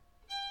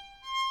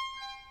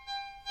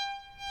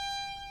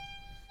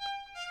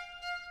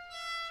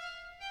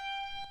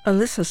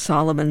Alyssa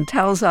Solomon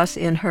tells us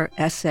in her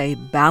essay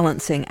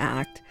Balancing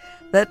Act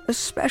that a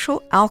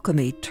special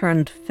alchemy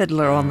turned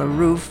Fiddler on the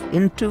Roof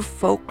into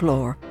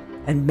folklore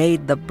and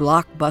made the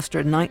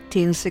blockbuster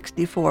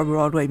 1964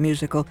 Broadway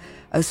musical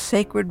a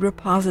sacred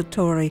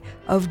repository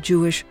of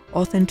Jewish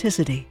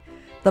authenticity.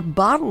 The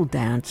bottle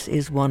dance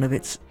is one of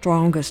its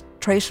strongest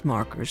trace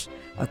markers,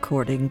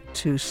 according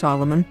to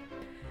Solomon.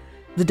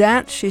 The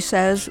dance, she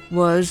says,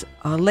 was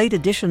a late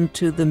addition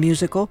to the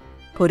musical,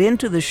 put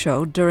into the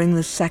show during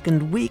the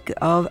second week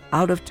of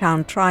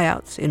out-of-town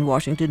tryouts in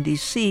Washington,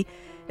 D.C.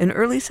 in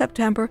early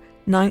September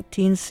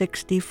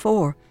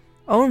 1964,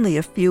 only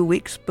a few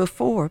weeks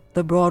before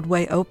the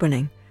Broadway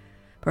opening.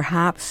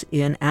 Perhaps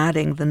in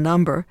adding the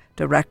number,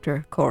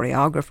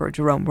 director-choreographer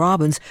Jerome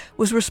Robbins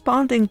was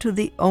responding to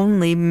the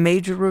only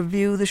major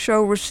review the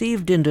show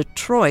received in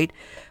Detroit,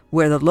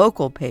 where the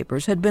local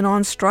papers had been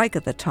on strike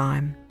at the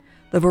time.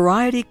 The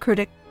Variety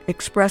critic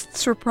expressed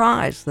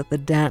surprise that the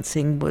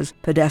dancing was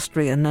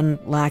pedestrian and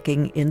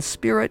lacking in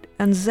spirit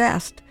and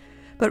zest.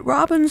 But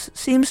Robbins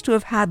seems to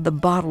have had the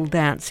bottle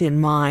dance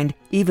in mind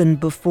even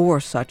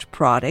before such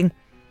prodding.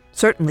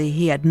 Certainly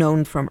he had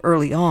known from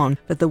early on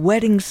that the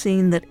wedding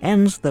scene that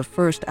ends the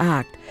first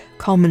act,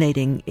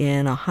 culminating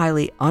in a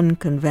highly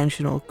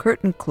unconventional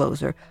curtain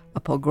closer, a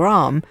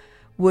pogrom,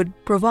 would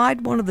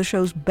provide one of the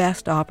show's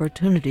best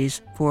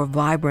opportunities for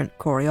vibrant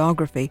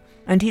choreography,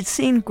 and he'd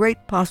seen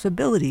great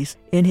possibilities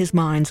in his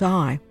mind's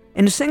eye.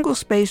 In a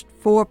single-spaced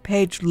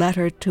 4-page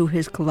letter to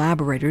his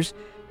collaborators,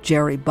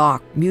 Jerry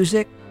Bach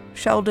music,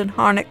 Sheldon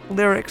Harnick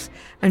lyrics,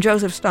 and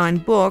Joseph Stein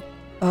book,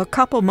 a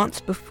couple months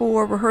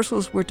before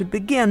rehearsals were to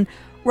begin,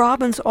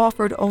 Robbins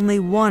offered only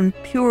one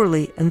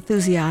purely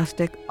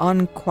enthusiastic,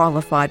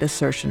 unqualified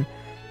assertion: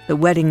 "The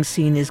wedding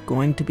scene is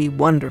going to be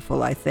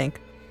wonderful, I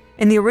think."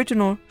 In the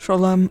original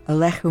Sholem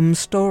Aleichem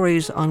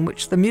stories on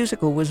which the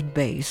musical was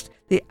based,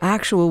 the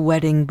actual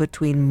wedding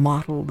between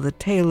Mottel the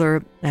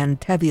tailor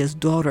and Tevia's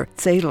daughter,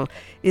 Tzedel,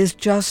 is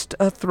just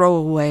a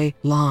throwaway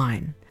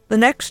line. The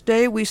next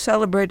day we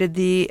celebrated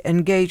the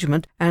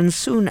engagement and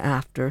soon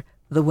after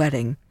the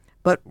wedding,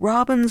 but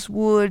Robbins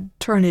would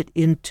turn it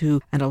into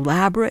an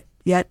elaborate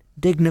yet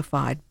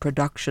dignified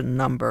production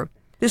number.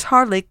 This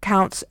hardly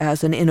counts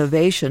as an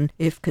innovation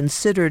if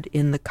considered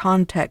in the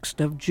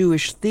context of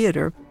Jewish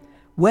theater.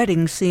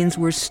 Wedding scenes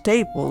were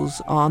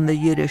staples on the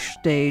Yiddish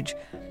stage,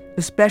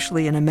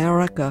 especially in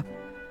America,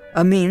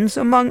 a means,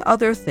 among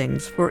other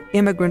things, for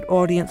immigrant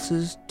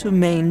audiences to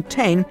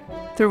maintain,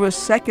 through a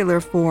secular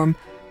form,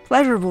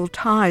 pleasurable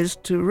ties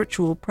to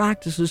ritual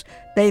practices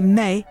they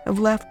may have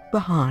left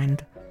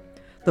behind.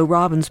 Though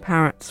Robbins'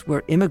 parents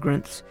were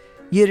immigrants,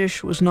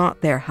 Yiddish was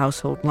not their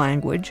household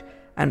language,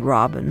 and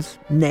Robbins,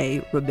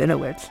 nay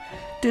Rabinowitz,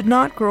 did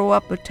not grow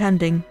up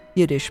attending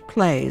Yiddish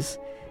plays.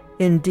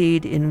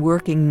 Indeed, in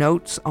working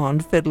notes on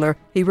Fiddler,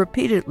 he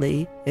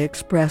repeatedly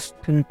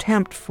expressed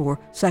contempt for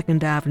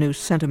Second Avenue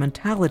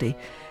sentimentality,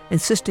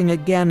 insisting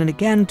again and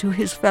again to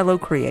his fellow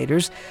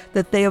creators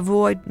that they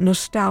avoid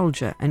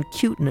nostalgia and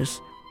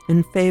cuteness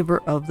in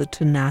favor of the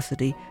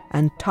tenacity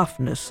and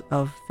toughness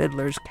of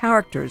Fiddler's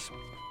characters.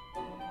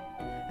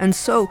 And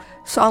so,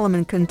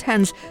 Solomon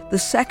contends, the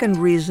second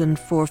reason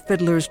for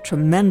Fiddler's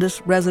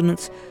tremendous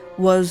resonance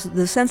was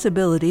the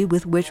sensibility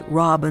with which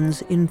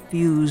Robbins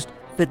infused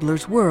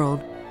Fiddler's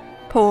world,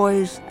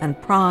 poise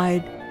and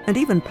pride and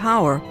even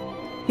power.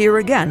 Here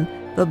again,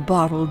 the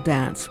bottle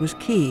dance was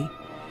key.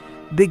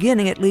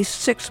 Beginning at least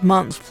 6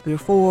 months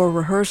before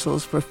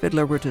rehearsals for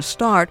Fiddler were to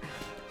start,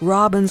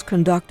 Robbins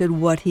conducted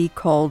what he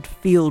called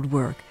field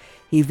work.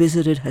 He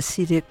visited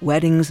Hasidic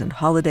weddings and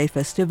holiday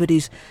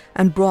festivities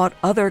and brought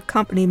other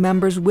company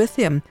members with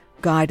him,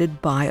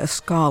 guided by a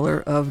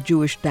scholar of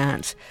Jewish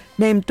dance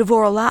named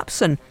Devorah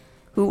Lapson,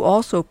 who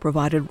also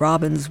provided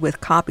Robbins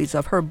with copies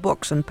of her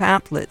books and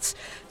pamphlets,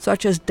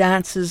 such as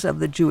Dances of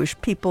the Jewish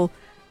People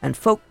and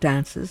Folk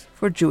Dances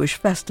for Jewish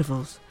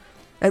Festivals.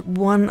 At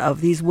one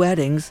of these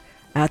weddings,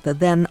 at the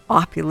then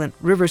opulent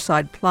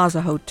Riverside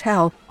Plaza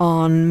Hotel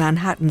on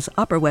Manhattan's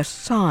Upper West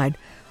Side,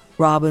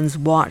 Robbins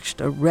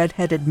watched a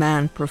red-headed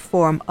man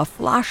perform a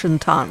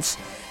Flaschentanz.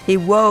 He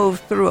wove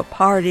through a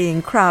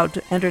partying crowd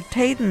to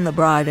entertain the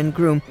bride and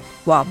groom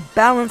while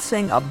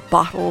balancing a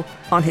bottle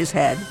on his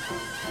head.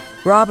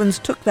 Robbins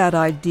took that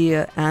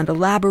idea and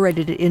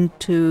elaborated it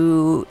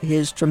into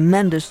his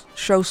tremendous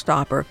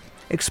showstopper,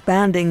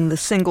 expanding the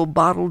single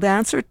bottle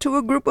dancer to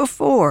a group of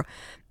 4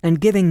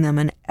 and giving them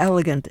an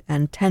elegant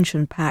and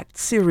tension-packed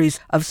series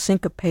of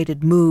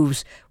syncopated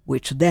moves,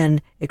 which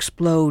then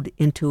explode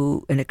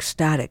into an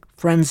ecstatic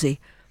frenzy.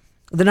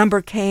 The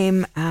number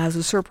came as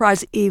a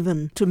surprise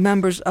even to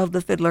members of the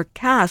Fiddler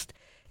cast.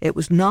 It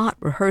was not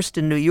rehearsed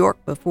in New York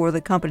before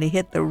the company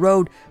hit the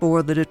road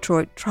for the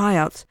Detroit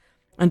tryouts.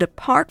 And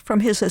apart from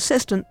his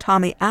assistant,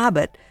 Tommy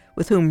Abbott,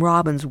 with whom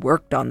Robbins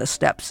worked on the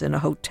steps in a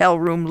hotel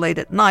room late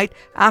at night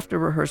after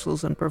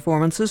rehearsals and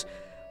performances,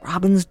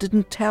 Robbins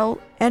didn't tell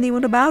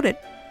anyone about it.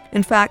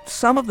 In fact,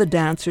 some of the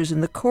dancers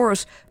in the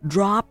chorus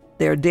dropped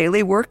their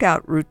daily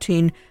workout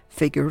routine,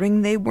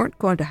 figuring they weren't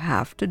going to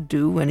have to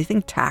do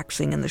anything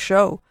taxing in the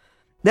show.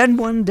 Then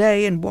one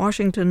day in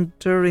Washington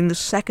during the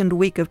second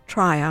week of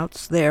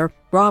tryouts there,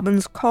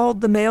 Robbins called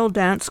the male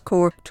dance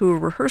corps to a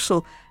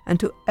rehearsal and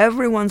to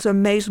everyone's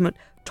amazement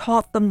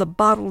taught them the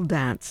bottle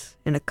dance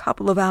in a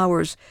couple of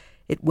hours.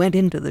 It went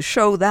into the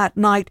show that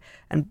night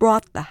and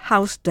brought the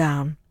house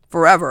down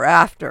forever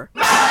after.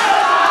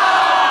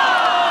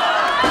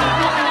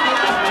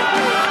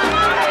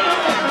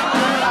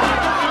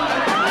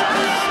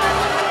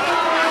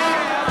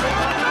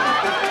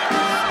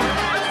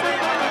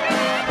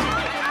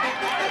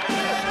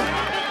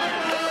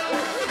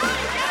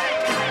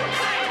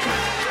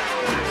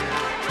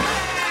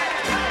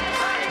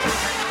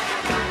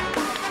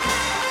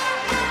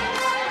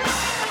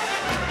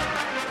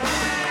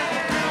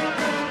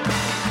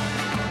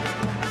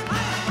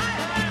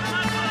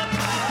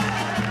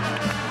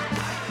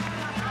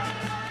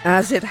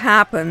 As it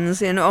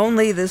happens, in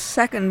only the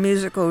second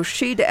musical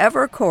she'd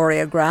ever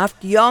choreographed,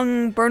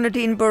 young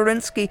Bernadine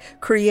Borinsky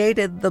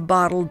created the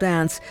bottle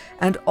dance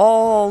and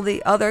all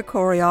the other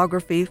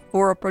choreography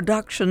for a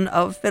production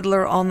of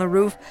Fiddler on the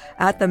Roof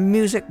at the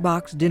Music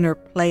Box Dinner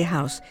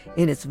Playhouse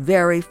in its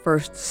very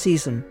first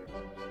season.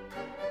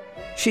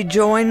 She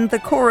joined the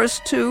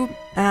chorus, too,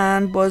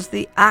 and was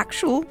the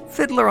actual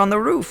Fiddler on the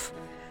Roof.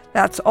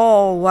 That's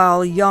all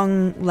while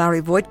young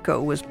Larry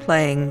Vojtko was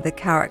playing the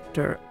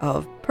character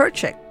of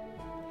Perchik.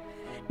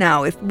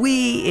 Now, if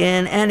we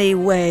in any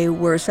way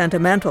were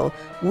sentimental,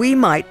 we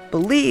might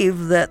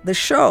believe that the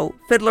show,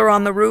 Fiddler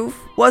on the Roof,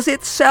 was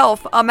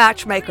itself a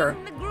matchmaker.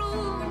 The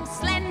groom,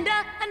 slender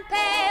and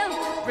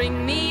pale,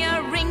 bring me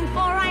a ring, for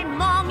I'm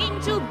longing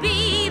to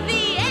be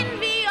the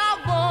envy of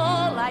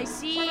all I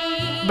see.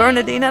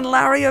 Bernadine and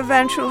Larry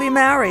eventually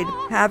married,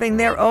 having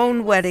their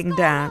own wedding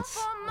dance.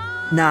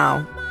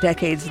 Now,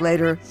 decades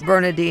later,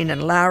 Bernadine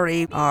and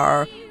Larry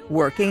are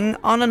working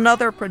on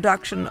another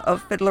production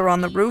of Fiddler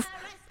on the Roof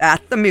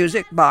at the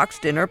Music Box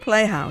Dinner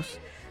Playhouse.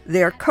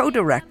 They're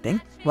co-directing,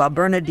 while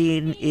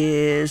Bernadine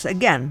is,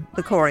 again,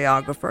 the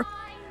choreographer.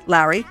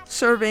 Larry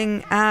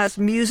serving as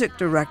music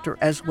director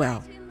as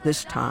well,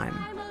 this time.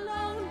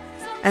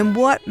 And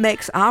what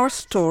makes our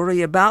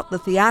story about the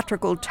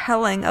theatrical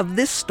telling of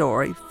this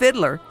story,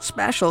 Fiddler,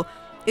 special,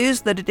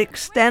 is that it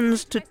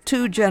extends to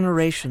two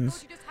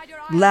generations.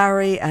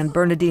 Larry and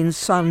Bernadine's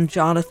son,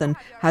 Jonathan,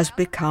 has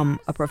become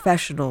a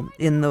professional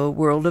in the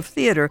world of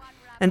theater,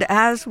 and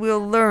as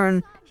we'll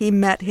learn, he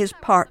met his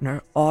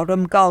partner,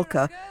 Autumn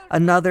Galka,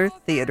 another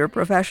theater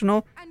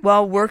professional,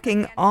 while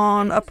working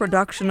on a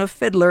production of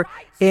Fiddler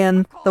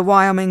in the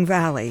Wyoming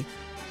Valley.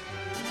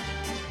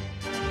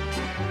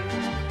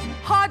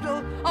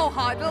 Hoddle, oh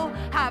Hoddle,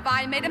 have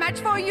I made a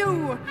match for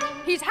you?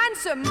 He's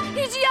handsome,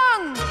 he's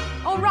young.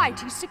 All right,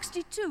 he's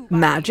 62.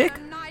 Magic?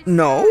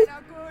 No.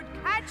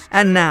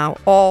 And now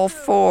all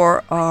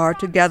four are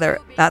together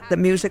at the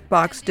Music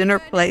Box Dinner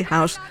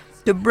Playhouse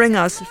to bring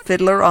us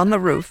Fiddler on the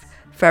Roof,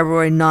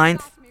 February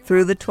 9th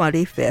through the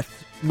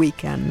 25th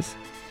weekends.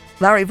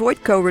 Larry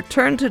Vojtko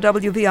returned to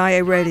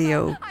WVIA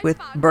Radio with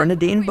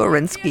Bernadine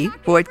Borinsky,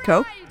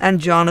 Vojtko, and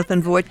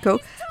Jonathan Vojtko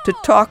to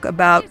talk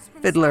about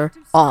Fiddler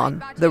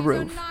on the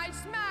Roof.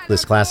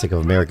 This classic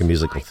of American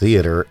musical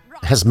theater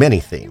has many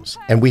themes,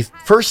 and we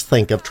first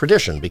think of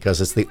tradition because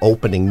it's the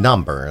opening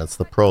number, it's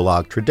the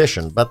prologue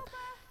tradition. But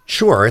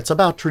sure, it's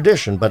about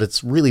tradition, but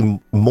it's really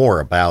more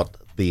about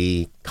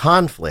the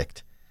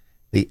conflict,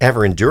 the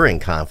ever-enduring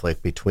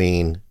conflict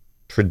between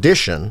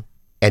tradition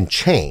and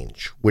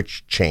change,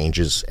 which change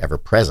is ever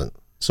present.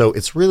 So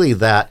it's really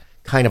that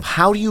kind of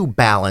how do you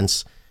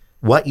balance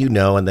what you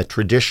know and the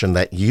tradition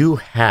that you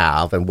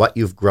have and what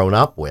you've grown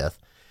up with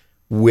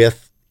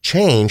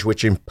change,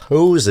 which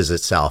imposes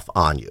itself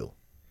on you.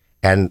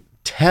 And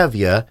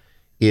Tevye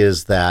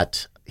is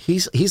that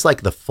he's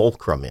like the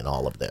fulcrum in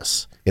all of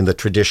this, in the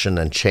tradition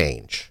and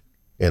change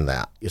in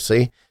that, you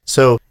see?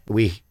 So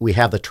we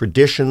have the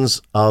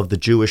traditions of the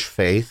Jewish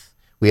faith,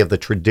 we have the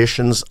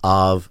traditions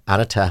of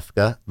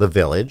Anatevka, the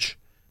village,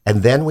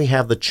 and then we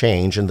have the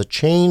change, and the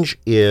change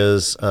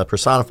is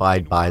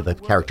personified by the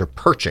character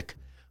Perchik,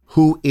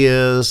 who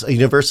is a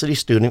university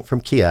student from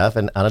Kiev,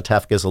 and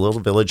Anatevka is a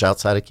little village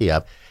outside of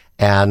Kiev,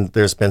 and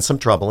there's been some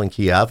trouble in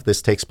Kiev.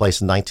 This takes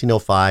place in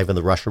 1905 in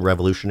the Russian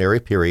Revolutionary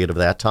period of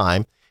that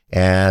time,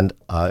 and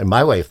in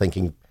my way of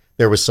thinking,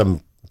 there was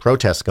some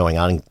protests going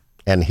on,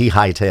 and he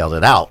hightailed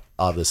it out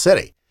of the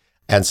city.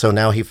 And so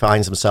now he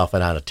finds himself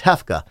in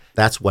Anatevka.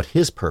 That's what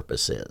his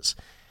purpose is.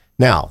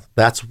 Now,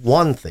 that's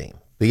one theme.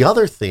 The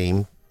other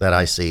theme that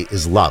I see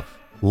is love.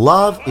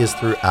 Love is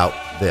throughout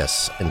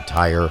this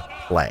entire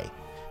play.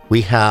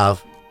 We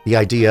have the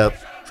idea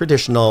of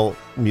traditional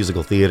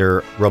musical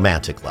theater,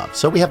 romantic love.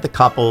 So we have the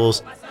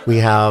couples, we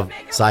have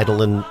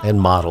Seidel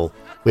and Model,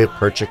 we have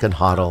Perchik and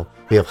Hoddle,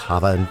 we have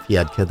Hava and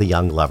Fiedka, the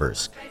young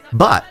lovers.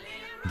 But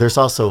there's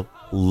also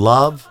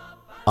love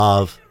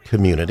of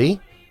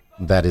community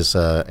that is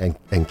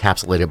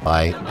encapsulated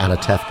by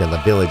Anatevka and the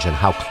village and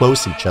how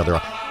close each other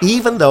are.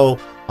 Even though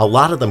a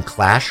lot of them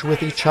clash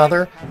with each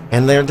other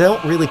and they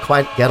don't really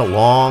quite get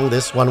along,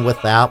 this one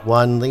with that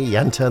one, the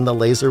Yenta and the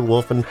Laser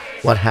Wolf and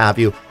what have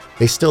you,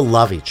 they still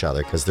love each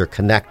other because they're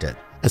connected.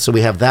 And so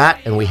we have that,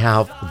 and we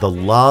have the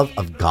love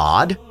of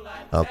God.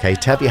 Okay,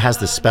 Tevye has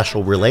this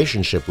special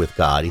relationship with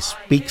God. He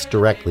speaks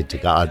directly to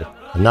God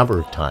a number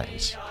of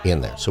times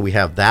in there. So we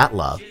have that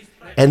love.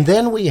 And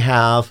then we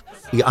have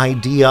the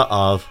idea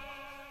of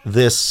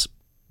this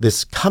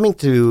coming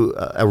to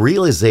a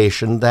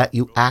realization that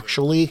you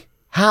actually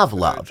have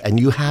love and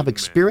you have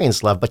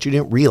experienced love, but you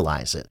didn't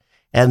realize it.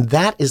 And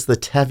that is the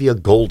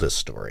Tevye Golda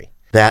story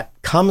that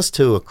comes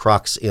to a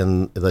crux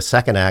in the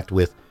second act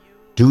with,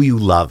 "Do you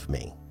love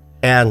me?"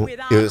 And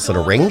it was an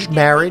arranged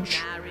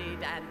marriage.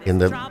 In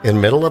the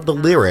middle of the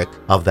lyric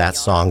of that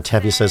song,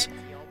 Tevye says,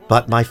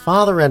 "But my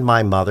father and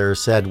my mother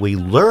said we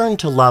learn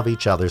to love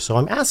each other, so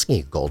I'm asking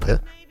you,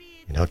 Golda,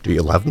 do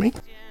you love me?"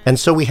 And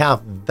so we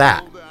have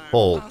that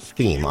whole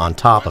theme on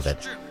top of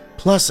it.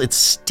 Plus, it's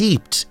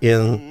steeped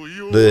in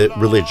the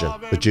religion,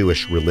 the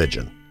Jewish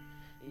religion.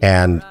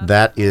 And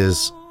that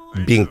is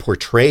being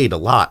portrayed a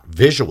lot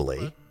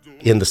visually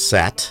in the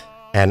set.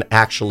 And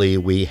actually,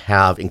 we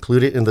have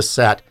included in the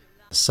set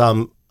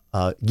some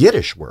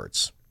Yiddish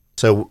words.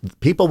 So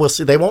people will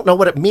see, they won't know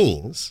what it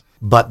means,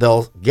 but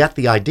they'll get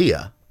the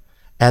idea.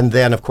 And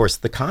then, of course,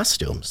 the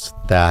costumes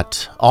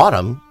that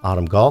Autumn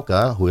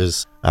Galka, who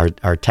is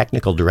our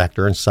technical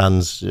director and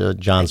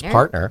John's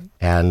partner,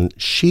 and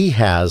she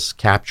has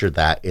captured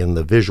that in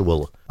the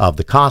visual of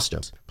the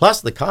costumes.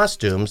 Plus, the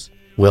costumes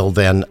will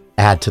then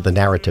add to the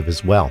narrative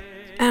as well.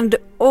 And,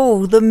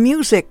 the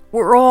music,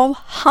 we're all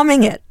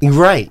humming it.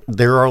 Right.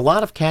 There are a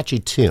lot of catchy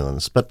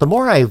tunes, but the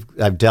more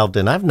I've delved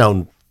in, I've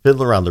known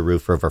Fiddler on the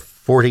Roof for over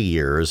 40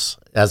 years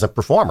as a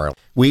performer.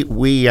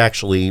 We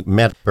actually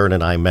Bern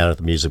and I met at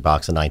the Music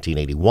Box in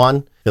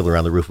 1981. Fiddler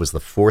on the Roof was the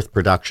fourth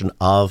production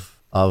of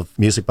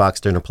Music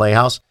Box Dinner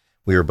Playhouse.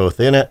 We were both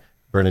in it.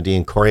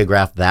 Bernadine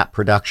choreographed that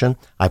production.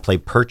 I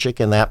played Perchik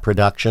in that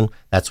production.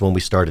 That's when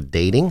we started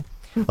dating.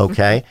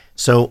 Okay.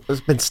 So it's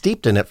been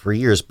steeped in it for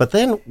years. But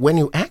then when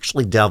you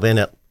actually delve in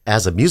it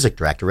as a music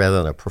director rather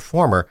than a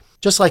performer,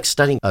 just like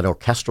studying an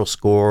orchestral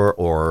score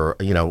or,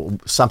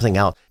 something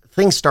else,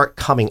 things start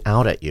coming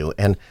out at you.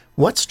 And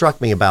what struck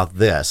me about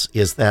this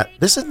is that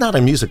this is not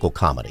a musical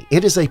comedy.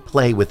 It is a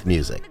play with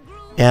music.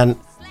 And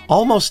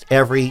almost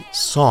every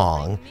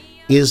song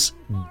is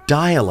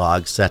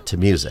dialogue set to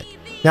music.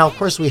 Now, of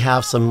course, we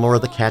have some more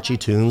of the catchy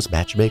tunes,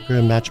 Matchmaker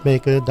and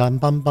Matchmaker, dum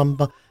bum bum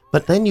bum.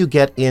 But then you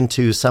get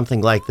into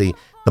something like the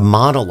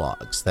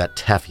monologues that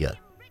Tevye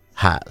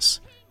has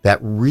that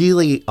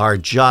really are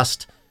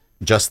just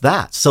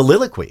that,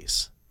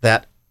 soliloquies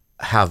that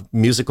have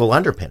musical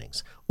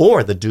underpinnings.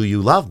 Or the "Do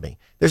You Love Me?"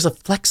 There's a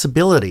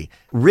flexibility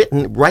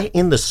written right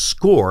in the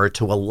score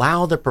to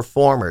allow the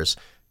performers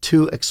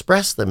to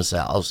express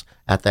themselves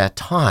at that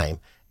time.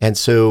 And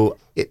so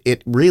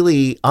it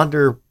really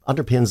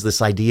underpins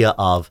this idea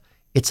of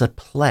it's a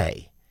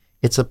play.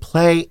 It's a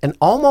play, and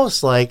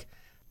almost like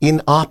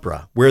in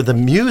opera, where the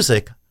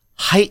music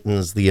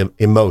heightens the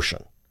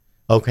emotion.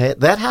 Okay,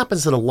 that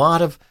happens in a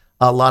lot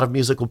of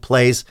musical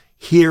plays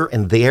here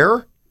and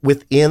there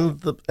within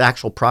the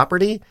actual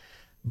property.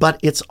 But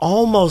it's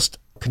almost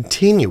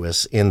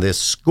continuous in this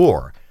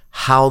score,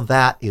 how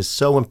that is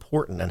so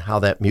important and how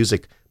that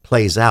music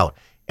plays out.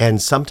 And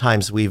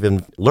sometimes we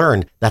even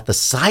learned that the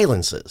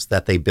silences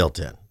that they built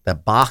in,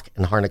 that Bach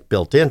and Harnick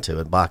built into,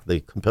 and Bach,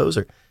 the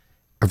composer,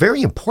 are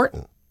very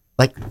important.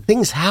 Like,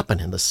 things happen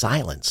in the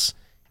silence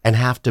and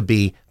have to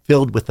be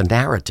filled with the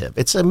narrative.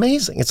 It's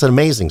amazing. It's an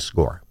amazing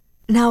score.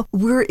 Now,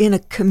 we're in a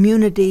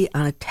community,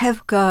 on a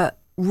Tevka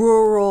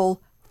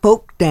rural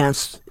folk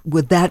dance.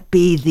 Would that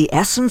be the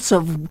essence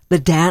of the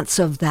dance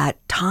of that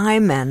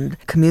time and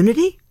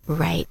community?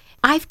 Right.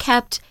 I've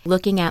kept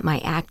looking at my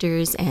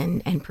actors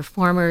and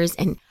performers,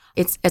 and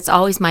it's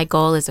always my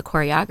goal as a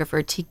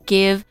choreographer to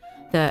give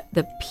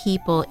the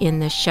people in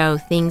the show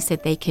things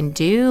that they can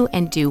do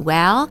and do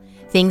well,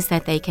 things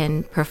that they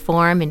can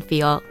perform and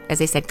feel,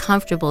 as I said,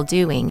 comfortable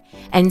doing.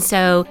 And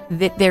so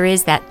there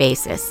is that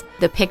basis.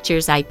 The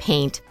pictures I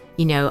paint,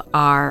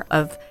 are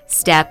of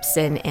steps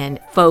and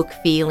folk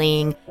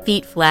feeling,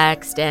 feet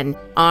flexed and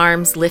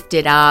arms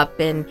lifted up,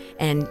 and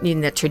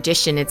in the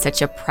tradition, it's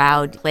such a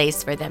proud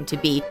place for them to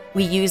be.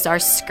 We use our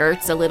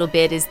skirts a little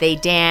bit as they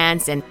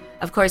dance, and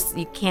of course,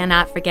 you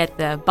cannot forget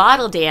the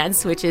bottle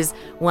dance, which is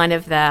one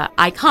of the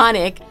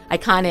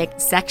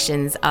iconic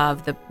sections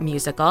of the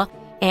musical.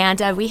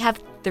 And we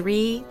have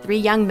three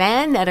young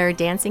men that are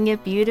dancing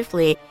it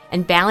beautifully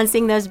and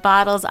balancing those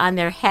bottles on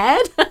their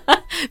head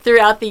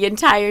throughout the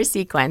entire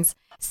sequence.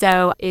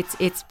 So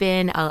it's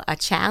been a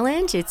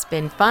challenge. It's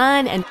been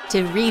fun. And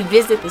to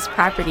revisit this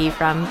property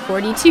from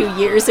 42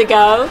 years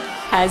ago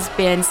has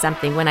been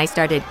something. When I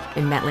started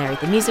and met Larry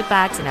at the Music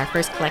Box, and our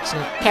first collection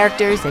of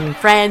characters and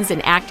friends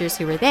and actors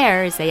who were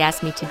there, as they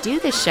asked me to do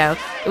this show,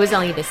 it was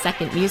only the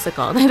second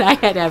musical that I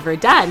had ever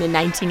done in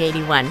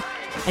 1981.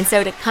 And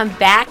so to come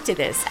back to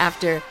this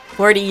after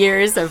 40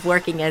 years of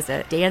working as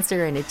a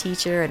dancer and a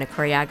teacher and a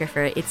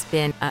choreographer, it's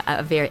been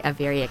a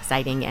very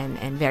exciting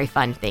and very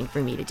fun thing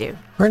for me to do.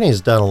 Bernie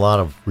has done a lot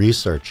of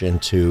research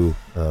into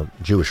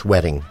Jewish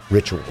wedding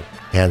ritual.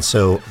 And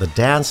so the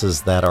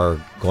dances that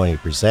are going to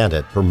be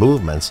presented, her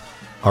movements,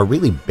 are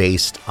really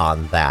based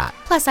on that.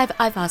 Plus,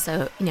 I've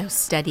also,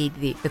 studied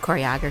the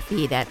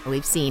choreography that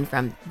we've seen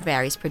from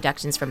various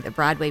productions, from the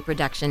Broadway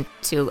production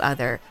to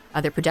other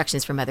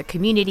productions from other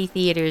community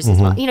theaters as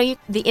well.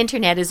 The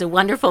internet is a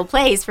wonderful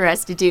place for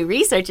us to do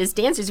research as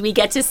dancers. We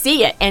get to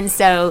see it. And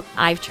so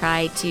I've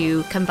tried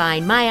to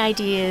combine my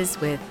ideas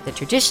with the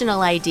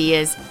traditional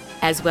ideas,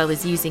 as well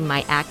as using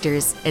my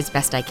actors as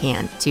best I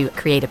can to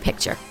create a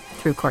picture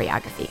through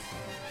choreography.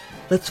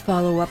 Let's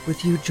follow up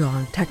with you,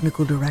 John,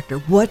 technical director.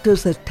 What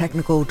does the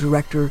technical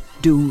director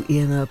do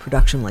in a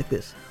production like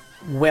this?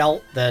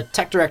 Well, the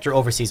tech director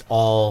oversees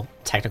all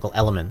technical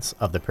elements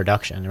of the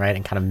production, right,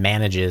 and kind of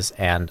manages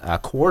and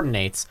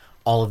coordinates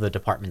all of the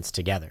departments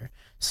together.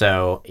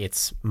 So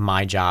it's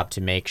my job to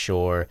make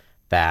sure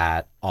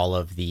that all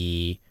of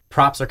the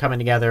props are coming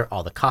together,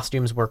 all the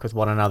costumes work with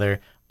one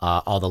another,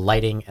 all the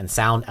lighting and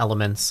sound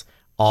elements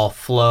all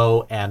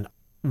flow and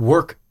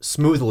work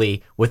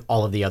smoothly with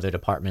all of the other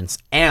departments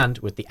and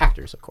with the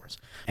actors, of course,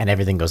 and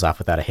everything goes off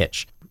without a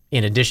hitch.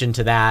 In addition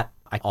to that,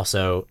 I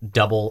also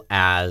double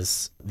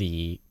as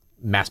the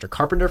master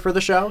carpenter for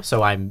the show.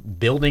 So I'm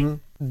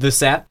building the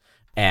set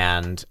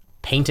and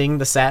painting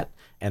the set.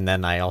 And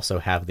then I also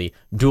have the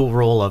dual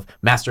role of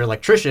master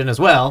electrician as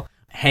well,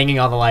 hanging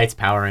all the lights,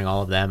 powering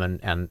all of them,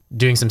 and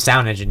doing some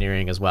sound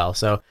engineering as well.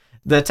 So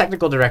the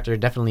technical director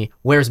definitely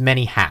wears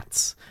many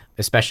hats,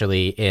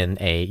 especially in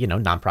a,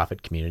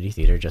 nonprofit community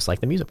theater, just like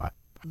the Music Box.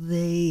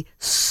 The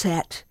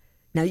set.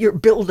 Now you're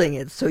building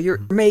it, so you're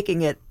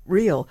making it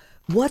real.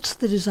 What's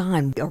the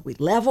design? Are we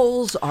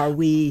levels? Are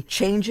we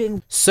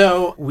changing?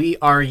 So we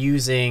are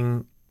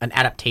using an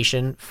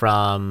adaptation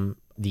from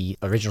the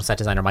original set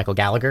designer, Michael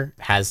Gallagher,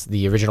 has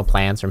the original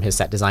plans from his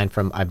set design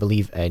from, I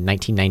believe, a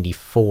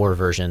 1994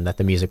 version that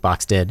the Music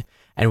Box did.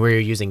 And we're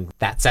using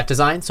that set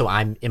design, so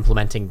I'm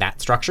implementing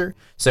that structure.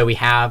 So we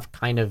have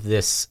kind of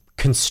this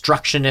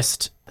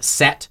constructionist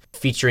set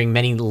featuring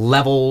many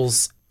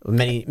levels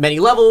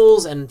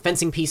and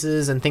fencing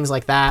pieces and things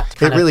like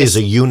that. It really is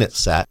a unit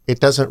set. It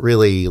doesn't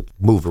really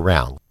move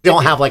around. You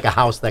don't have like a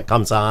house that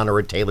comes on or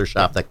a tailor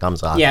shop that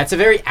comes on. Yeah, it's a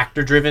very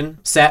actor-driven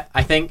set.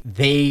 I think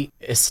they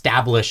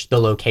establish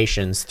the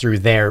locations through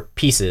their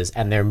pieces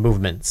and their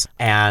movements.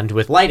 And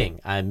with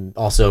lighting, I'm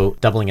also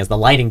doubling as the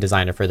lighting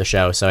designer for the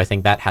show. So I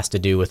think that has to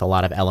do with a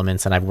lot of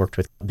elements. And I've worked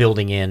with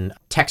building in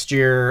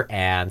texture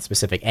and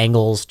specific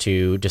angles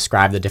to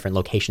describe the different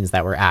locations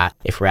that we're at.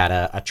 If we're at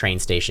a train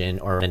station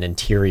or an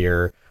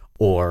interior,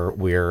 or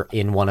we're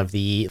in one of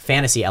the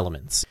fantasy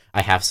elements.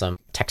 I have some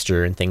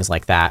texture and things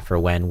like that for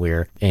when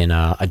we're in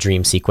a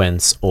dream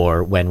sequence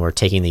or when we're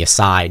taking the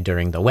aside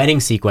during the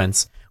wedding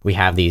sequence. We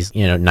have these,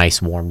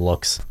 nice warm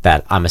looks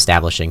that I'm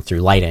establishing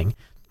through lighting.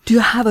 Do you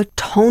have a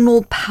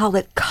tonal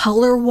palette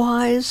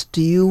color-wise?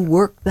 Do you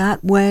work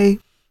that way?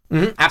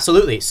 Mm-hmm,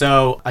 absolutely.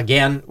 So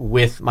again,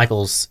 with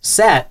Michael's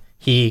set,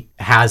 he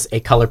has a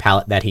color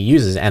palette that he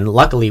uses. And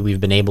luckily, we've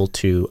been able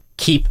to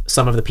keep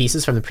some of the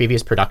pieces from the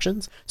previous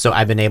productions. So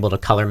I've been able to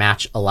color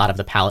match a lot of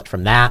the palette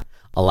from that,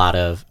 a lot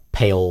of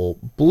pale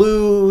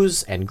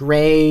blues and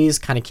grays,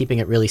 kind of keeping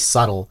it really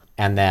subtle.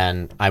 And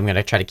then I'm going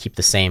to try to keep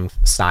the same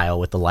style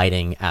with the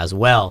lighting as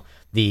well.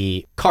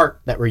 The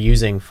cart that we're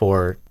using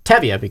for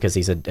Tevye, because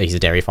he's a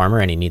dairy farmer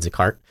and he needs a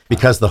cart.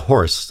 Because the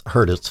horse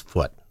hurt its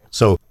foot.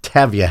 So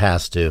Tevye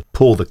has to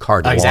pull the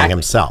cart along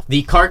himself.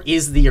 The cart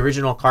is the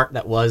original cart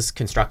that was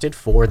constructed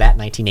for that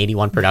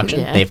 1981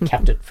 production. Yeah. They've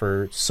kept it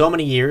for so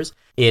many years.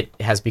 It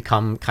has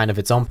become kind of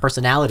its own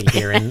personality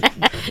here. And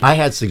I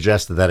had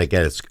suggested that it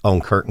get its own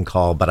curtain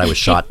call, but I was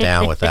shot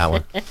down with that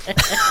one.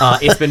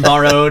 It's been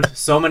borrowed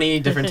so many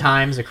different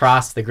times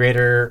across the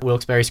greater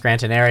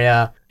Wilkes-Barre-Scranton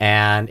area,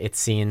 and it's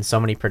seen so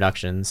many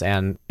productions.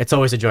 And it's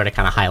always a joy to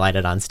kind of highlight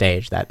it on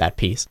stage, that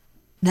piece.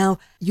 Now,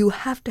 you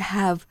have to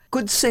have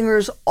good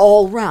singers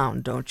all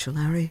round, don't you,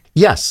 Larry?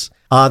 Yes.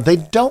 They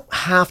don't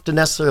have to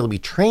necessarily be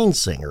trained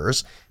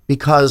singers,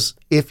 because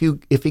if you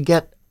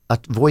get a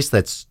voice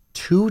that's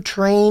too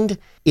trained,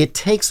 it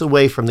takes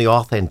away from the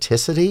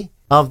authenticity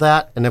of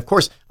that. And of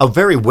course, a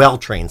very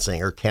well-trained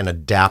singer can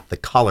adapt the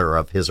color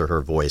of his or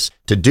her voice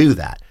to do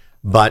that.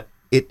 But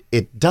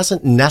it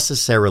doesn't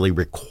necessarily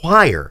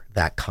require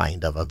that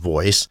kind of a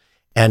voice.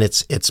 And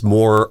it's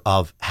more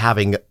of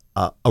having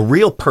a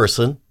real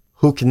person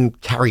who can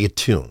carry a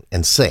tune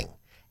and sing.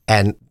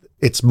 And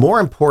it's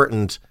more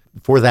important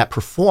for that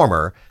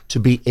performer to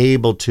be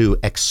able to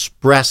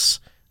express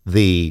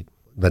the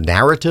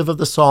narrative of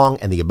the song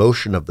and the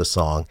emotion of the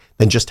song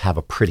than just have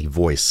a pretty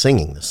voice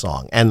singing the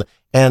song. And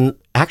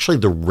actually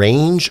the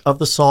range of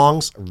the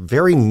songs are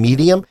very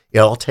medium. It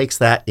all takes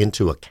that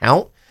into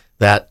account,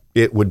 that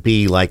it would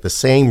be like the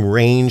same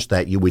range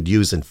that you would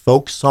use in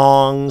folk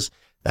songs,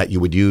 that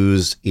you would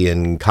use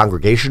in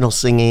congregational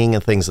singing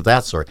and things of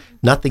that sort.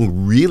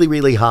 Nothing really,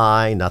 really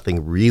high,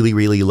 nothing really,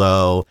 really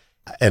low.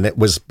 And it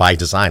was by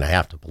design, I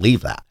have to believe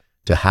that,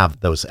 to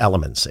have those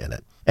elements in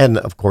it. And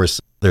of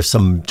course, there's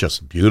some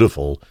just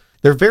beautiful,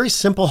 they're very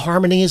simple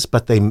harmonies,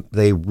 but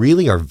they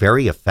really are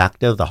very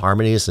effective. The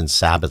harmonies in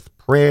Sabbath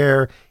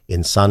Prayer,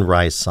 in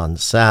Sunrise,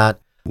 Sunset,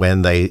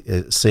 when they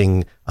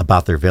sing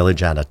about their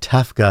village,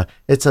 Anatevka.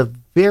 It's a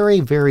very,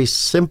 very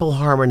simple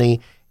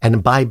harmony.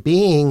 And by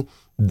being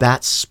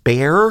that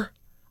spare,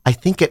 I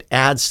think it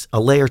adds a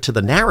layer to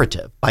the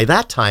narrative. By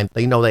that time,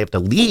 they know they have to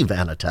leave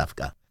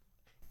Anatevka.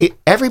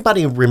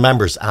 Everybody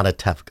remembers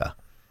Anatevka,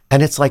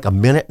 and it's like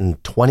 1 minute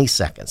and 20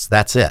 seconds.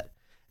 That's it.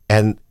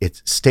 And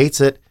it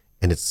states it,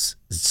 and it's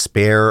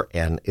spare,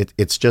 and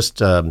it's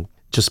just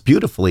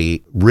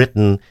beautifully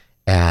written,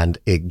 and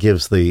it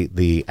gives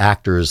the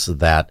actors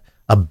that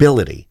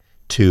ability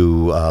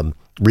to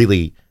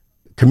really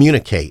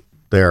communicate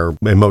their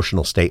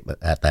emotional statement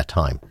at that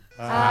time.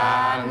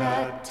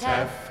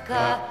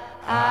 Anatevka,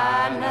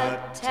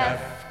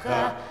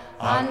 Anatevka,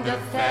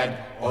 underfed,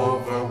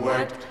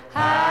 overworked,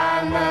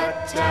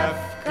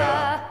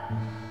 Anatevka.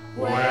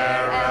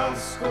 Where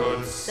else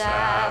could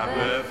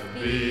Sabbath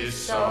be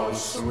so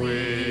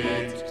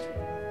sweet?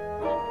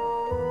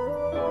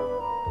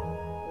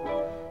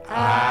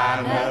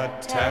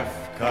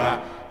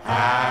 Anatevka,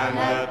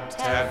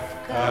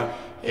 Anatevka,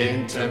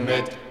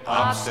 intimate,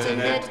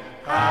 obstinate,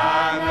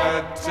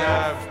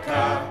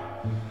 Anatevka,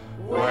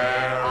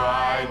 where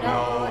I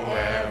know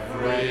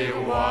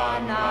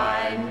everyone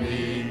I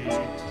meet.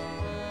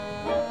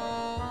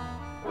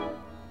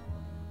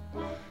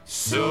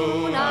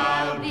 Soon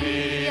I'll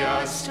be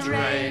a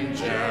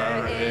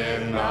stranger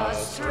in a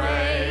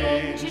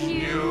strange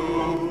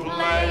new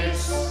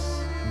place,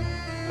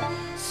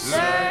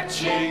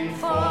 searching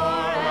for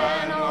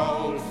an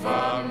old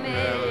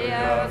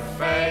familiar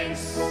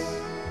face.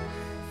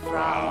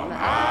 From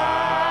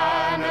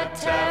Anatevka,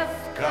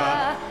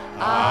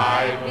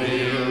 I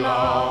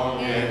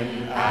belong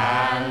in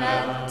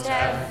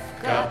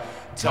Anatevka.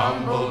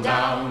 Tumble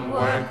down,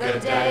 work a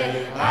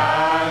day,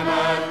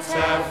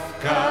 Anatevka.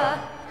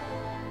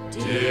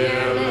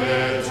 Dear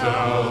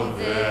little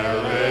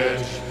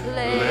village,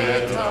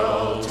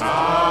 little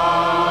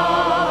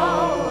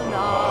town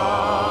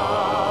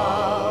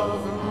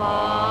of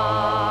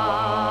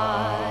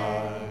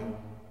mine.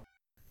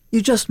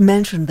 You just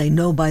mentioned they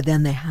know by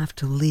then they have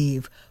to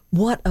leave.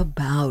 What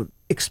about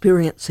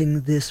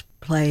experiencing this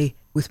play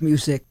with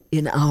music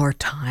in our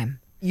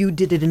time? You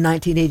did it in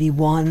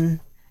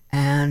 1981,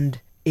 and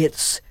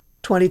it's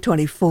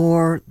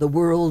 2024, the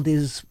world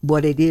is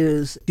what it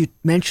is. You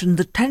mentioned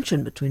the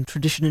tension between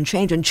tradition and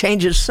change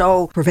is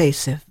so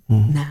pervasive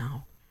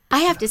now. I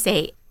have to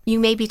say, you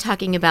may be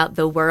talking about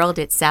the world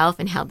itself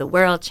and how the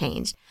world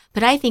changed,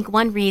 but I think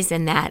one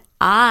reason that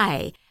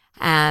I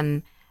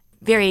am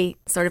very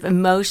sort of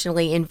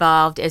emotionally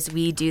involved as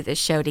we do this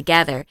show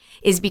together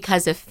is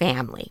because of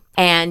family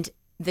and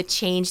the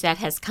change that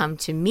has come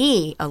to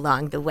me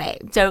along the way.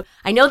 So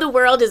I know the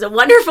world is a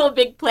wonderful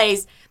big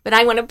place, but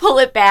I want to pull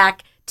it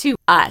back to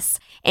us.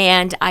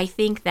 And I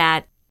think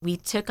that we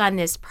took on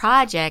this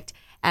project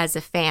as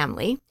a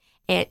family.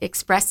 It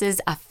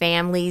expresses a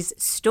family's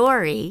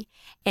story,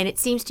 and it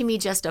seems to me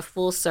just a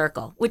full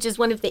circle, which is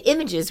one of the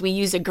images we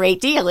use a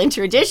great deal in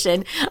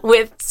tradition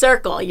with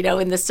circle,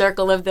 in the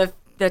circle of the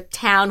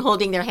town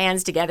holding their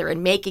hands together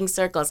and making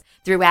circles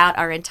throughout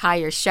our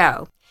entire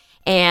show.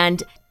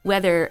 And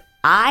whether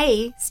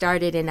I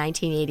started in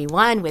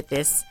 1981 with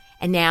this,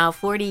 and now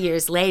 40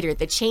 years later,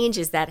 the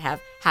changes that have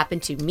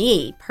happened to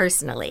me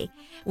personally,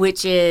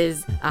 which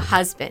is a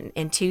husband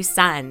and 2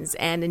 sons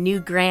and a new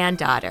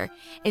granddaughter.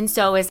 And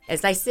so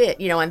as I sit,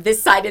 on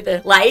this side of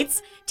the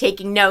lights,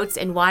 taking notes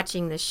and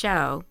watching the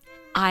show,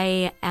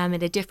 I am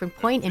at a different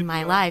point in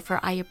my life where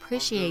I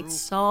appreciate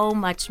so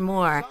much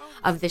more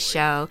of the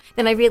show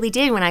than I really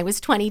did when I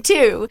was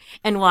 22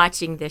 and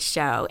watching this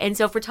show. And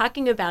so if we're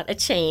talking about a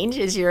change,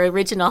 as your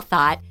original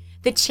thought,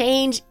 the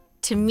change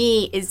to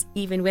me is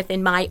even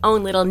within my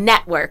own little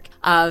network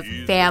of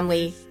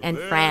family and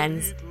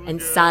friends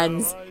and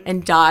sons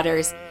and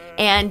daughters.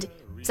 And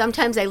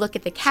sometimes I look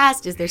at the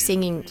cast as they're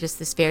singing just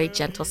this very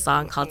gentle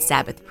song called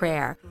Sabbath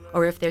Prayer,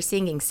 or if they're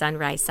singing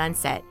Sunrise,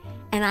 Sunset.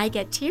 And I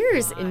get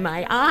tears in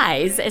my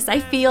eyes as I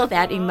feel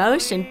that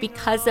emotion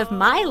because of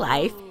my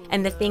life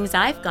and the things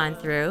I've gone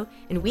through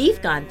and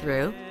we've gone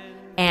through.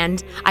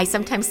 And I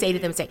sometimes say to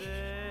them,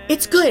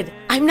 it's good.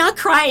 I'm not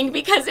crying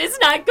because it's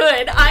not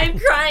good. I'm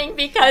crying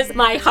because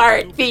my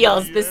heart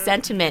feels the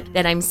sentiment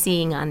that I'm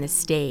seeing on the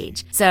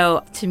stage.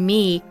 So to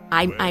me,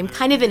 I'm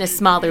kind of in a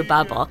smaller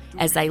bubble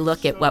as I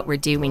look at what we're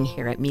doing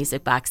here at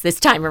Music Box this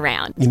time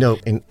around. In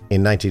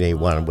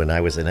 1981, when I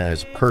was in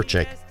as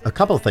Perchik, a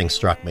couple of things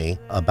struck me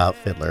about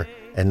Fiddler,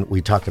 and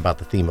we talked about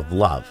the theme of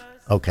love.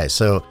 Okay,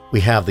 so we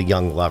have the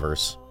young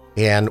lovers.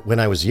 And when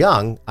I was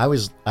young, I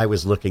was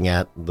looking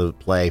at the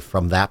play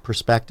from that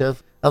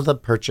perspective of the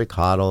Perchik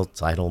Hodel,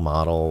 title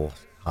model,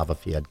 Hava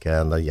Fiedka,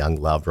 and the young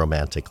love,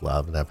 romantic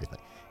love, and everything.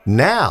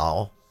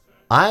 Now,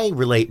 I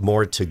relate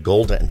more to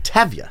Golda and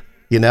Tevye,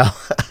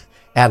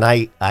 and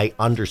I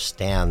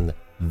understand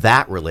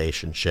that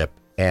relationship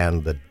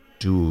and the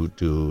Do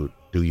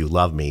You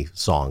Love Me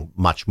song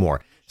much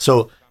more.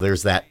 So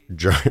there's that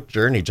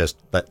journey just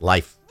that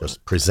life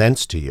just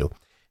presents to you.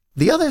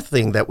 The other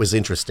thing that was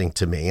interesting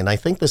to me, and I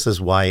think this is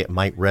why it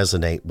might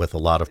resonate with a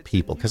lot of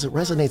people, because it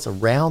resonates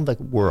around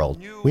the world.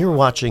 We were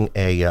watching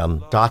a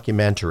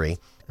documentary.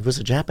 Was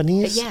it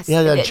Japanese? Yes.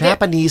 Yeah, a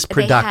Japanese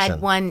production. They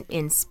had one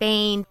in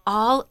Spain,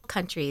 all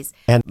countries.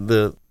 And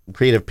the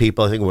creative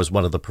people, I think it was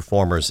one of the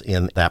performers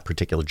in that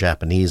particular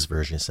Japanese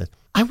version, said,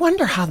 I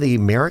wonder how the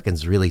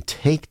Americans really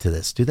take to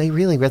this. Do they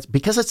really?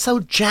 Because it's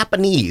so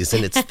Japanese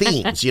in its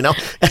themes,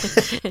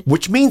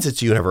 which means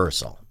it's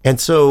universal. And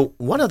so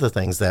one of the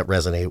things that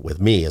resonated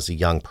with me as a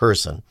young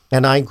person,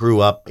 and I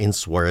grew up in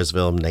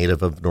Suarezville,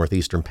 native of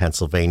northeastern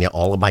Pennsylvania.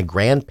 All of my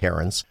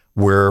grandparents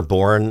were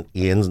born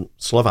in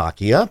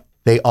Slovakia.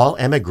 They all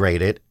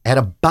emigrated at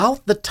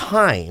about the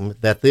time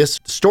that this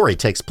story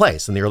takes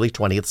place in the early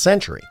 20th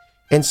century.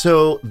 And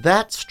so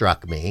that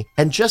struck me,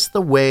 and just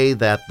the way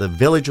that the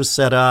village was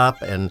set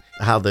up and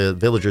how the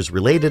villagers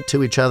related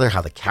to each other, how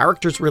the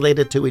characters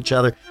related to each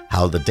other,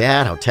 how the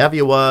dad, how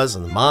Tevye was,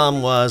 and the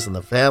mom was, and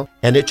the family.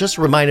 And it just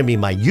reminded me of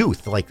my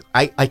youth. Like,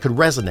 I could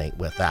resonate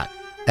with that.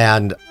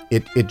 And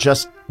it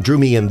just drew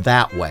me in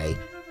that way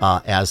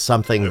as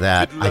something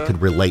that I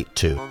could relate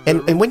to.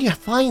 And when you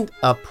find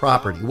a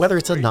property, whether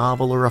it's a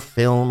novel or a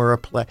film or a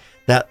play,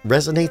 that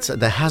resonates,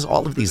 that has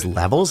all of these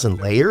levels and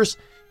layers,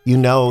 you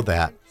know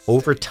that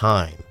over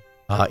time,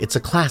 it's a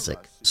classic.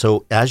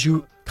 So as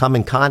you come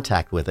in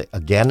contact with it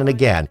again and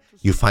again,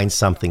 you find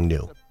something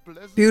new.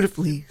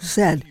 Beautifully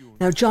said.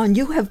 Now, John,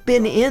 you have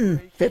been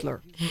in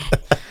Fiddler.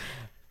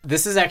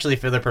 This is actually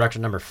Fiddler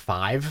production number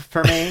 5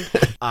 for me.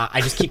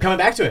 I just keep coming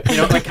back to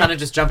it. Like kind of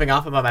just jumping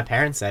off of what my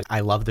parents said.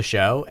 I love the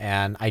show,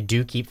 and I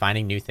do keep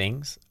finding new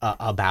things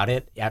about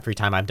it every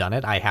time I've done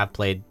it. I have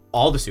played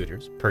all the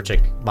suitors,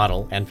 Perchik,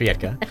 Muddle, and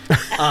Vojtko.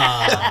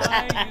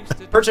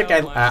 Perchik,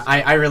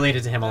 I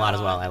related to him a lot as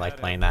well. I like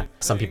playing that.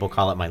 Some people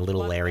call it my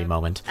little Larry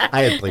moment.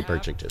 I had played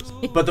Perchik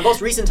too. But the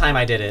most recent time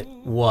I did it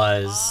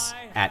was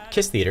at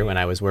Kiss Theater when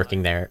I was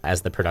working there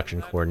as the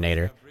production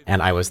coordinator.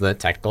 And I was the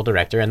technical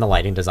director and the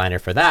lighting designer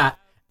for that.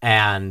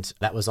 And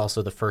that was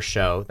also the first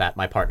show that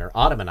my partner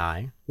Autumn and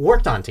I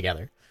worked on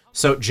together.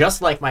 So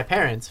just like my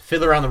parents,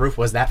 Fiddler on the Roof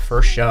was that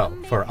first show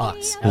for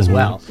us as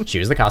well. She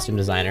was the costume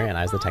designer and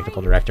I was the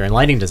technical director and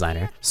lighting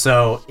designer.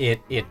 So it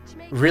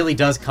really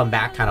does come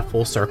back kind of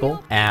full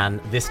circle.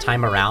 And this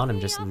time around, I'm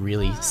just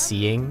really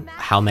seeing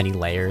how many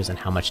layers and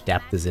how much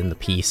depth is in the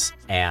piece.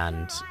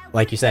 And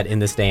like you said, in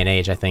this day and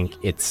age, I think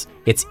it's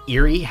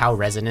eerie how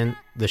resonant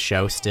the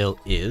show still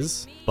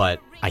is. But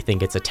I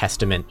think it's a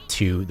testament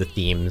to the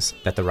themes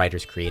that the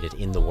writers created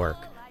in the work,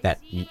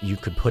 that you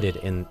could put it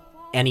in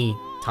any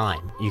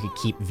time. You could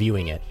keep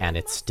viewing it and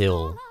it's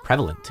still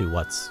prevalent to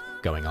what's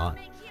going on.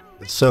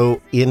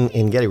 So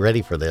in getting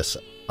ready for this,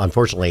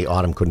 unfortunately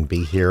Autumn couldn't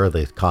be here,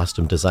 the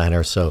costume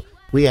designer, so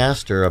we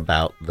asked her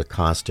about the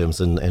costumes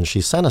and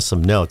she sent us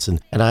some notes.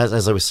 And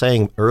as I was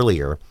saying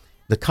earlier,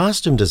 the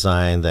costume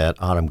design that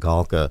Autumn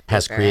Galka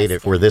has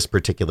created for this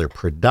particular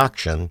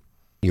production,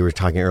 you were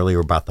talking earlier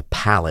about the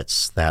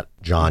palettes that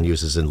John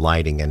uses in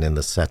lighting and in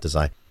the set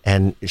design.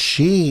 And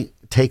she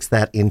takes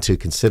that into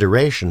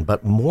consideration,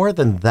 but more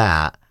than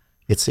that,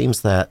 it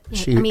seems that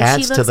she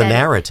adds to the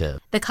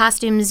narrative. The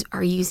costumes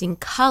are using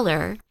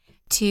color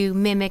to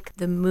mimic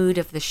the mood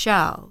of the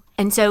show.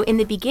 And so in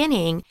the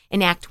beginning,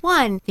 in Act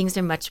 1, things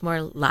are much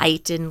more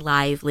light and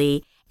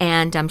lively,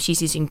 and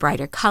she's using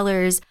brighter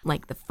colors,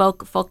 like the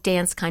folk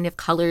dance kind of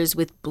colors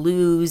with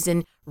blues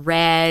and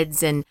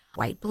reds and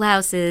white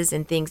blouses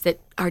and things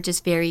that are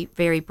just very,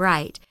 very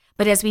bright.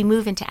 But as we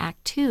move into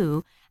Act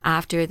 2,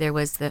 after there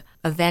was the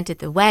event at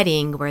the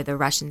wedding where the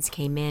Russians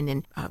came in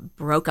and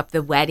broke up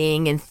the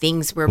wedding and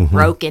things were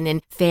broken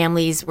and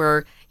families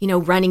were,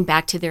 running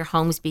back to their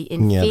homes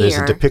in fear. Yeah, there's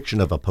a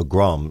depiction of a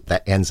pogrom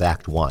that ends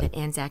Act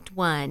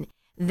 1.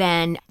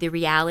 Then the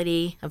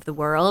reality of the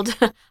world,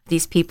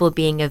 these people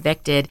being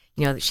evicted,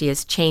 she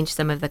has changed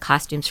some of the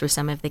costumes for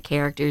some of the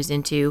characters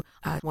into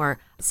a more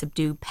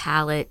subdued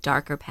palette,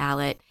 darker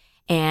palette.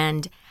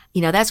 And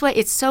that's why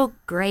it's so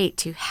great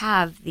to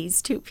have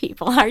these two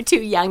people, our two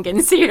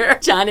youngins here,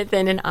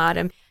 Jonathan and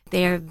Autumn.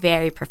 They're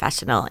very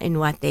professional in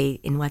what they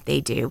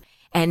do.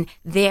 And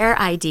their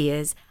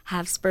ideas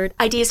have spurred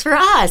ideas for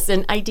us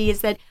and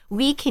ideas that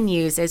we can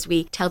use as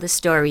we tell the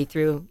story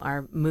through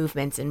our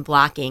movements and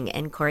blocking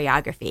and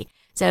choreography.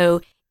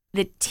 So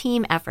the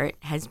team effort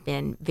has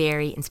been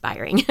very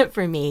inspiring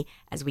for me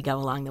as we go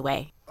along the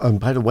way.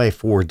 By the way,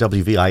 for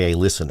WVIA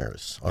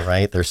listeners, all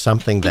right, there's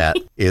something that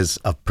is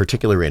of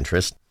particular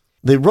interest.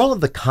 The role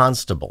of the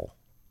constable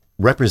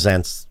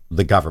represents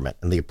the government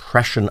and the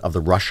oppression of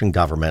the Russian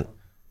government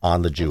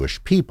on the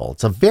Jewish people.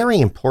 It's a very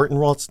important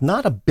role. It's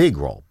not a big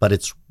role, but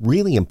it's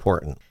really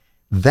important.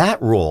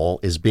 That role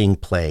is being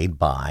played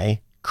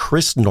by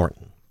Chris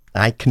Norton.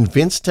 I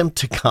convinced him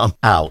to come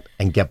out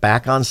and get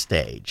back on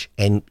stage,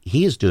 and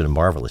he is doing a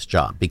marvelous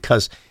job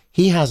because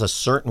he has a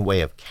certain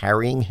way of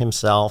carrying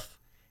himself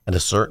and a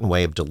certain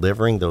way of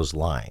delivering those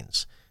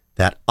lines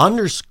that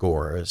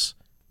underscores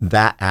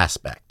that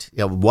aspect,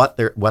 what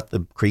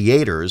the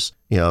creators,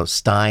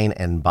 Stein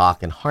and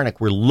Bach and Harnack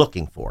were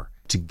looking for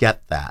to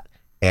get that.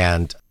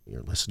 And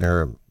your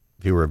listener,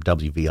 viewer of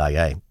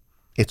WVIA,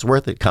 it's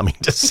worth it coming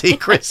to see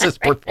Chris's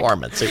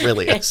performance. It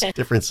really is.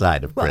 Different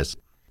side of Chris.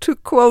 To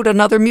quote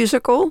another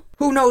musical,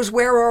 who knows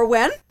where or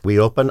when? We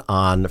open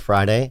on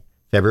Friday,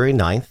 February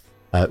 9th.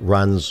 It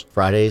runs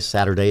Fridays,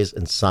 Saturdays,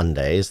 and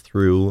Sundays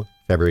through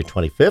February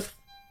 25th.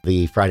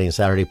 The Friday and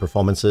Saturday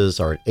performances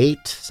are at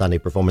 8, Sunday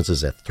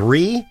performances at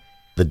 3.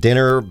 The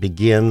dinner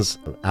begins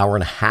an hour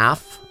and a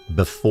half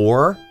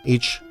before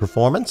each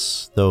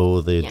performance, though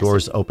the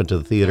doors open to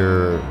the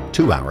theater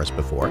 2 hours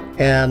before.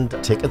 And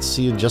tickets,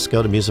 you just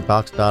go to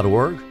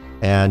musicbox.org,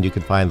 and you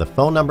can find the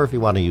phone number if you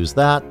want to use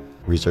that.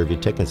 Reserve your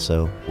tickets.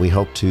 So we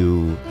hope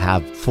to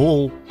have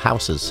full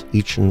houses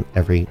each and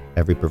every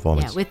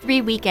performance. Yeah, with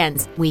 3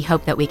 weekends, we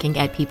hope that we can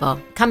get people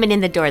coming in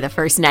the door the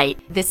first night.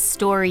 This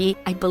story,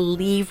 I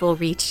believe, will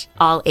reach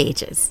all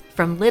ages.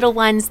 From little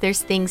ones,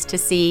 there's things to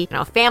see,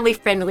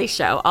 family-friendly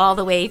show, all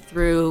the way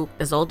through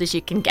as old as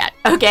you can get.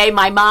 Okay,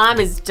 my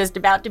mom is just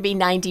about to be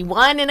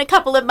 91 in a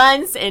couple of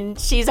months, and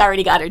she's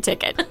already got her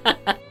ticket.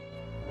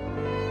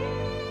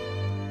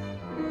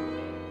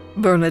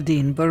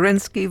 Bernadine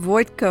Berinsky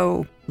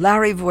Vojtko,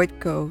 Larry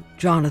Vojtko,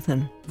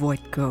 Jonathan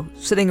Vojtko,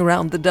 sitting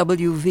around the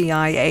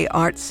WVIA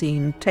art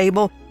scene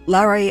table.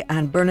 Larry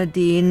and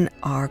Bernadine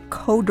are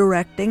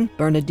co-directing.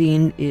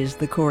 Bernadine is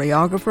the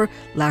choreographer.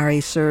 Larry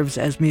serves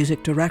as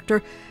music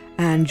director.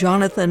 And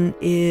Jonathan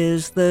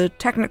is the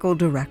technical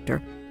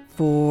director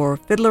for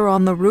Fiddler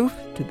on the Roof,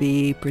 to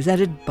be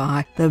presented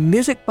by the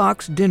Music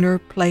Box Dinner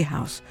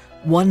Playhouse,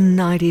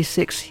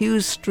 196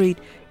 Hughes Street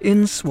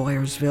in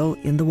Swoyersville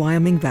in the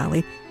Wyoming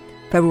Valley,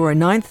 February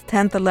 9th,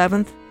 10th,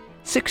 11th,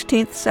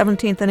 16th,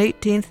 17th, and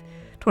 18th,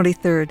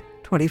 23rd,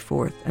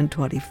 24th, and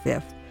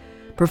 25th.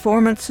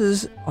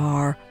 Performances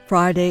are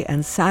Friday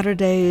and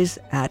Saturdays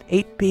at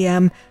 8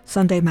 p.m.,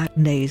 Sunday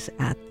matinees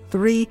at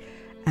 3,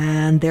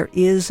 and there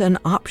is an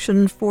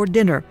option for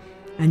dinner.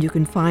 And you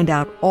can find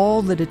out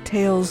all the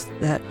details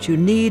that you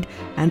need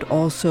and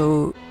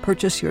also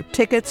purchase your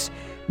tickets,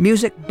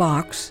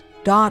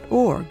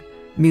 musicbox.org,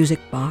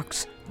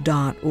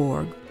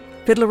 musicbox.org.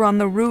 Fiddler on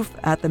the Roof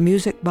at the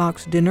Music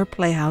Box Dinner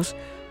Playhouse,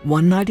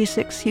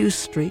 196 Hughes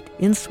Street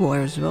in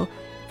Swoyersville,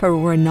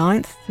 February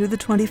 9th through the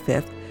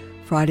 25th,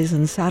 Fridays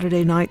and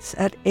Saturday nights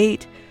at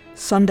 8,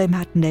 Sunday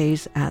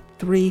matinees at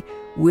 3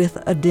 with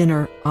a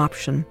dinner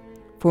option.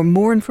 For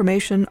more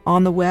information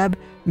on the web,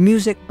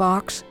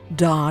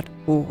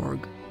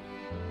 musicbox.org.